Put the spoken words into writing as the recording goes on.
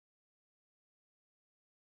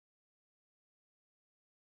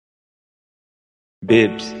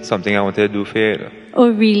Babes, something I want to do for you.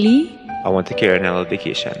 Oh, really? I want to carry on a little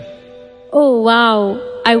vacation. Oh, wow.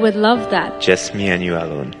 I would love that. Just me and you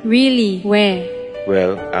alone. Really? Where?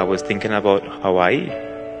 Well, I was thinking about Hawaii.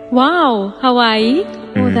 Wow, Hawaii?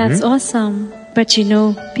 Oh, that's awesome. But you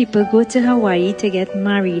know, people go to Hawaii to get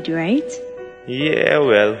married, right? Yeah,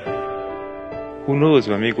 well, who knows,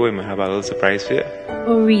 when we go, we might have a little surprise for you.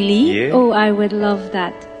 Oh, really? Yeah. Oh, I would love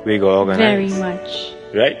that. We go organize. Very much.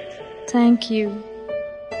 Right? Thank you.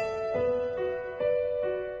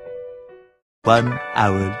 1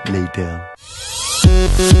 hour later.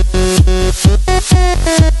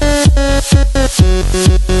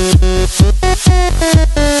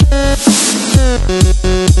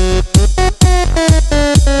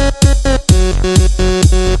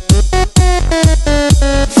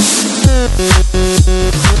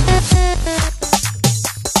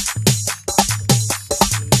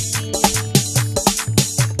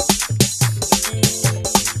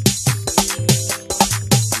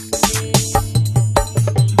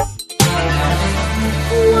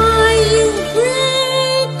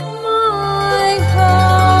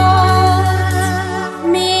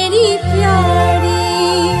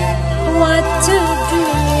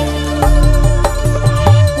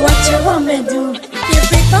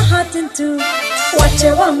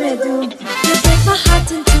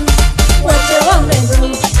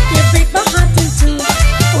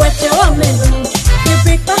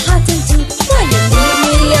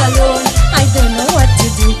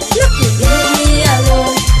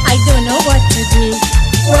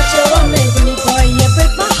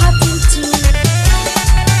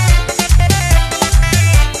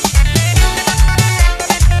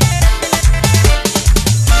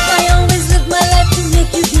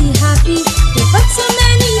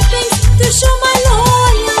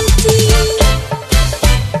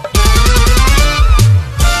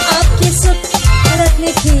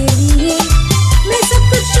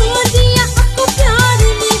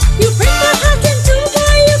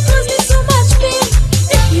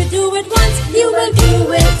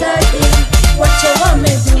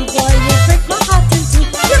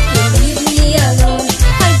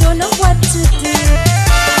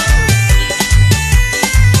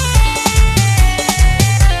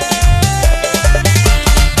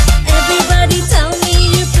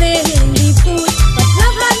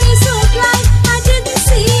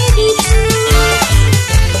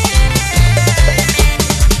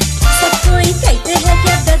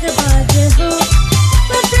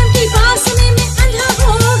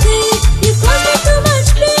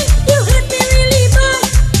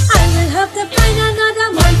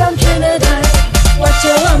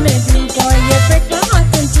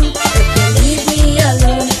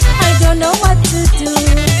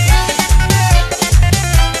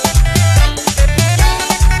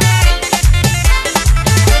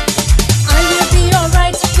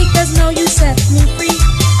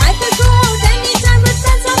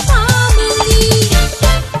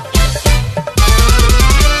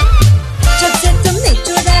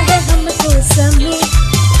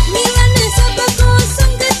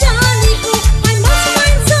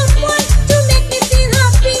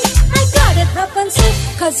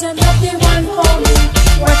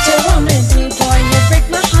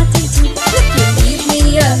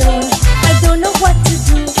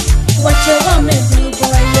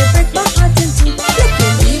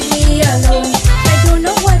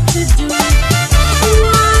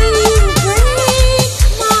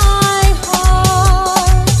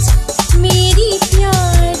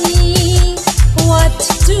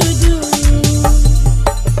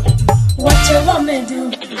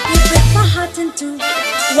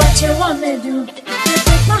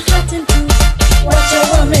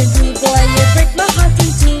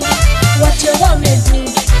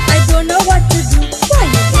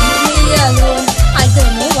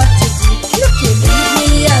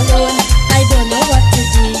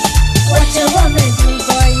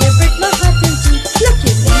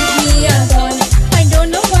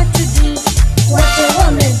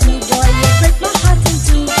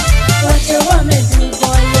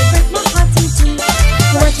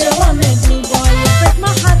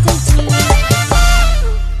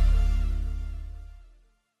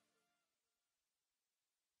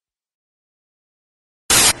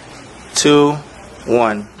 Two,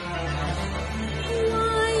 one.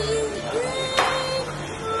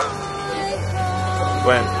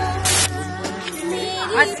 When?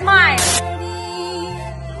 A smile.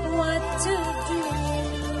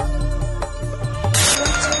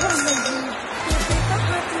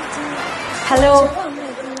 Hello.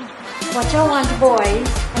 What you want, boy?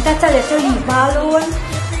 And that's a little leave me alone.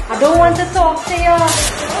 I don't want to talk to you.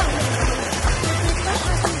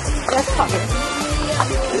 Just forget.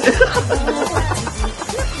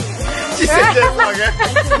 She said just forget.